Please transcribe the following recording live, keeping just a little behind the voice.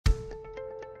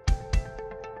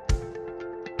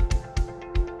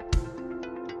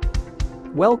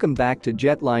Welcome back to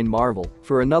Jetline Marvel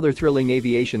for another thrilling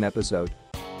aviation episode.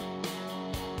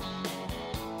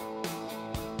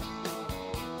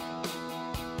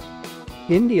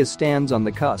 India stands on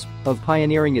the cusp of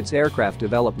pioneering its aircraft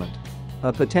development,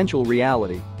 a potential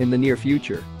reality in the near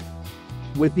future.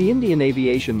 With the Indian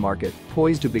aviation market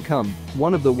poised to become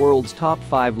one of the world's top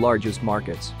 5 largest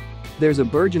markets, there's a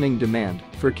burgeoning demand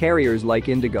for carriers like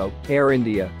Indigo, Air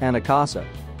India, and Akasa.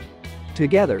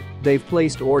 Together, they've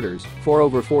placed orders for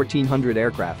over 1,400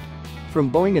 aircraft from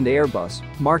Boeing and Airbus,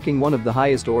 marking one of the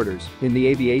highest orders in the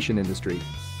aviation industry.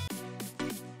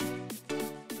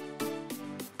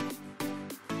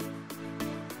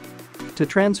 To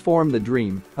transform the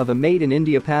dream of a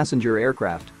made-in-India passenger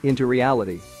aircraft into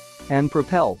reality and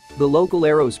propel the local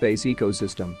aerospace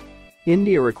ecosystem,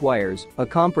 India requires a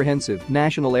comprehensive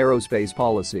national aerospace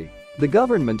policy. The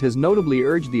government has notably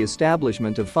urged the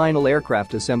establishment of final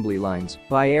aircraft assembly lines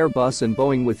by Airbus and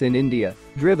Boeing within India,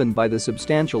 driven by the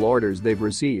substantial orders they've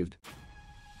received.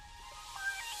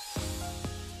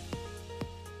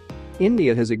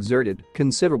 India has exerted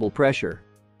considerable pressure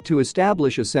to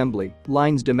establish assembly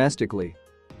lines domestically,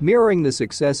 mirroring the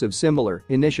success of similar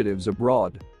initiatives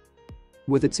abroad.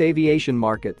 With its aviation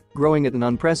market growing at an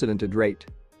unprecedented rate,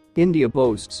 India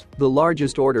boasts the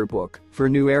largest order book for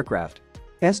new aircraft,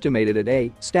 estimated at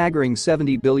a staggering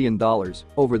 $70 billion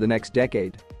over the next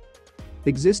decade.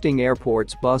 Existing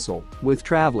airports bustle with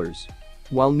travelers,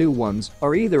 while new ones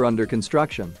are either under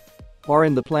construction or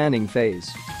in the planning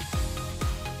phase.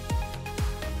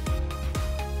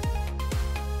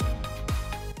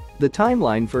 The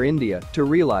timeline for India to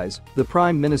realize the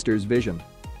Prime Minister's vision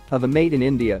of a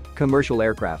made-in-India commercial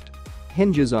aircraft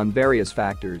hinges on various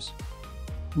factors.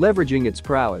 Leveraging its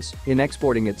prowess in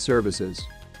exporting its services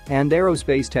and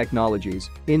aerospace technologies,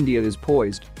 India is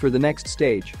poised for the next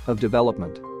stage of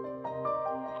development.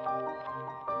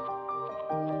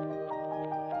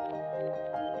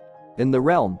 In the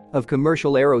realm of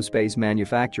commercial aerospace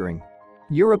manufacturing,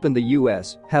 Europe and the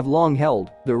US have long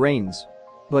held the reins,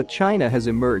 but China has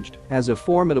emerged as a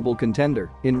formidable contender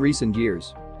in recent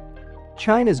years.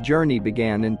 China's journey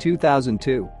began in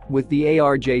 2002 with the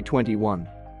ARJ-21,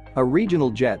 a regional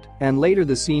jet, and later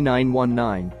the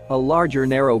C919, a larger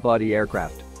narrow-body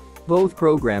aircraft. Both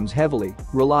programs heavily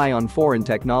rely on foreign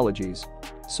technologies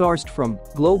sourced from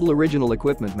global original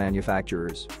equipment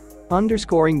manufacturers,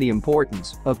 underscoring the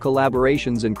importance of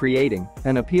collaborations and creating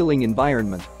an appealing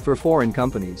environment for foreign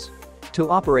companies to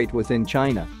operate within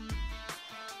China.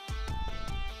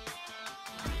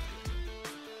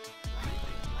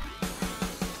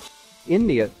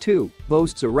 India, too,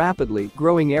 boasts a rapidly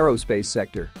growing aerospace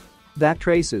sector that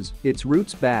traces its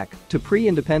roots back to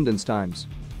pre-independence times,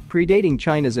 predating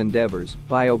China's endeavors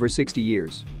by over 60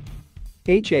 years.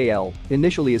 HAL,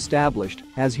 initially established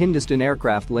as Hindustan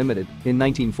Aircraft Limited in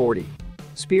 1940,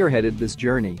 spearheaded this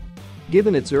journey.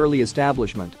 Given its early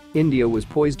establishment, India was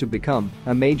poised to become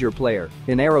a major player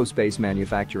in aerospace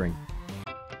manufacturing.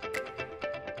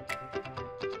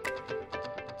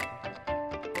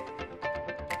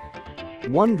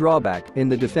 One drawback in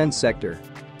the defense sector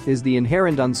is the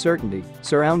inherent uncertainty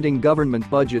surrounding government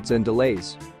budgets and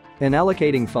delays in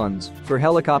allocating funds for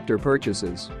helicopter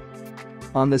purchases.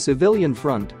 On the civilian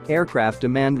front, aircraft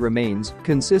demand remains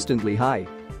consistently high,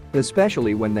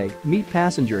 especially when they meet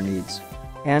passenger needs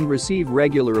and receive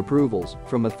regular approvals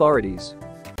from authorities.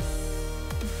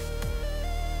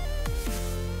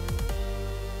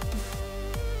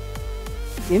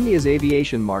 India's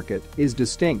aviation market is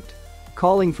distinct,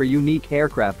 calling for unique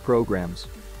aircraft programs.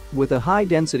 With a high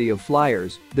density of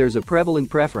flyers, there's a prevalent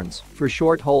preference for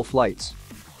short-haul flights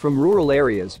from rural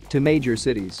areas to major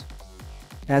cities.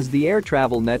 As the air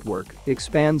travel network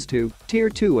expands to Tier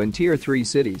 2 and Tier 3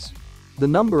 cities, the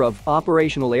number of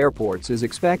operational airports is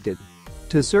expected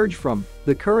to surge from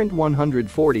the current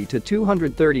 140 to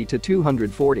 230 to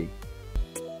 240.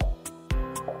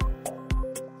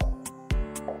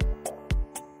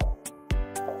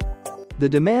 The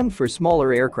demand for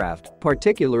smaller aircraft,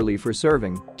 particularly for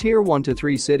serving Tier 1 to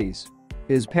 3 cities,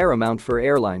 is paramount for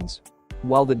airlines.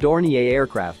 While the Dornier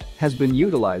aircraft has been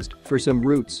utilized for some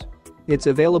routes, its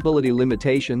availability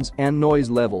limitations and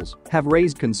noise levels have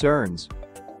raised concerns.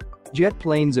 Jet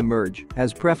planes emerge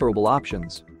as preferable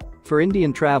options for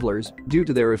Indian travelers due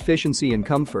to their efficiency and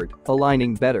comfort,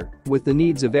 aligning better with the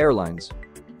needs of airlines.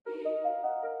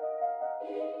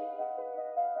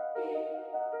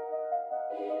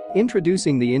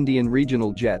 Introducing the Indian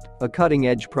Regional Jet, a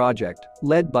cutting-edge project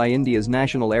led by India's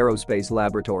National Aerospace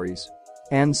Laboratories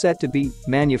and set to be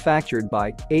manufactured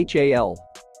by HAL.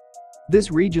 This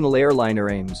regional airliner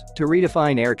aims to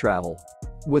redefine air travel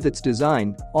with its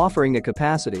design offering a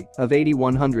capacity of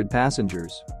 8,100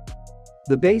 passengers.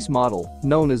 The base model,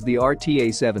 known as the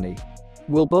RTA-70,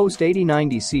 will boast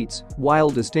 80-90 seats while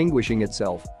distinguishing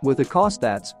itself with a cost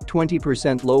that's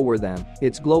 20% lower than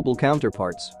its global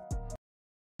counterparts.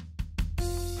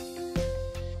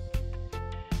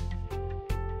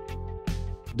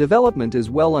 Development is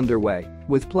well underway,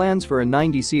 with plans for a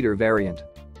 90-seater variant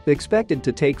expected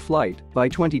to take flight by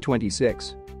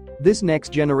 2026. This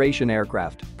next-generation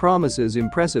aircraft promises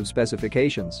impressive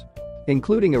specifications,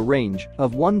 including a range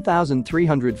of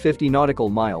 1,350 nautical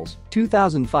miles,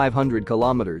 2,500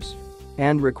 kilometers,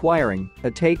 and requiring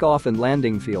a takeoff and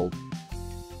landing field.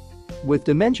 With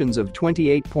dimensions of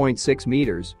 28.6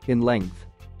 meters in length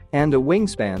and a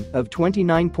wingspan of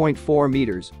 29.4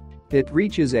 meters, it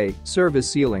reaches a service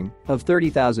ceiling of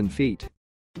 30,000 feet.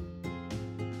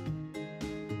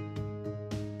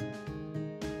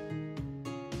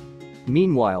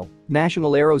 Meanwhile,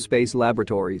 National Aerospace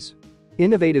Laboratories'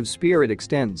 innovative spirit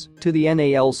extends to the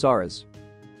NalSARs,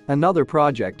 another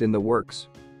project in the works.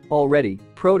 Already,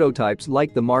 prototypes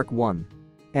like the Mark I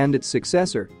and its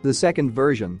successor, the second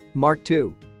version, Mark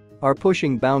II, are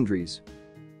pushing boundaries.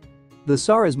 The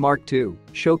SARS Mark II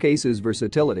showcases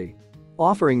versatility,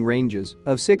 offering ranges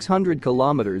of 600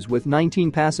 kilometers with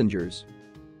 19 passengers,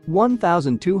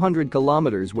 1,200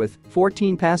 kilometers with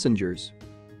 14 passengers,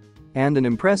 and an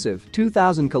impressive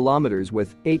 2,000 kilometers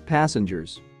with 8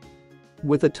 passengers.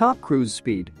 With a top cruise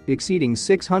speed exceeding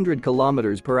 600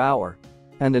 kilometers per hour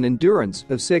and an endurance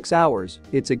of 6 hours,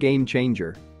 it's a game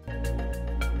changer.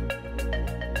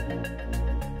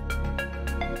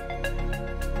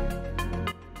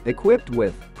 Equipped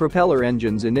with propeller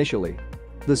engines initially,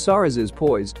 the SARS is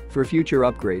poised for future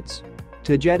upgrades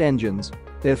to jet engines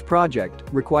if project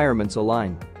requirements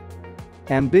align.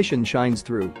 Ambition shines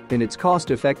through in its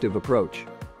cost-effective approach,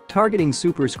 targeting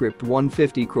superscript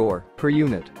 150 crore per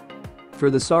unit for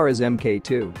the SARS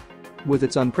MK2, with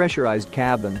its unpressurized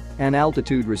cabin and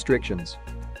altitude restrictions.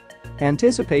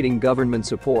 Anticipating government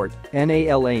support,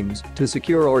 NAL aims to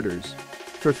secure orders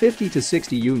for 50 to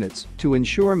 60 units to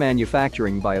ensure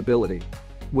manufacturing viability,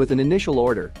 with an initial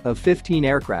order of 15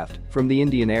 aircraft from the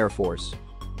Indian Air Force,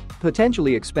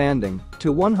 potentially expanding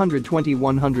to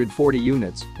 120-140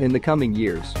 units in the coming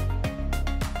years.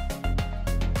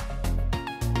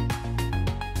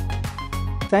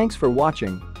 Thanks for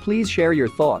watching. Please share your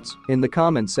thoughts in the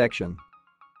comments section.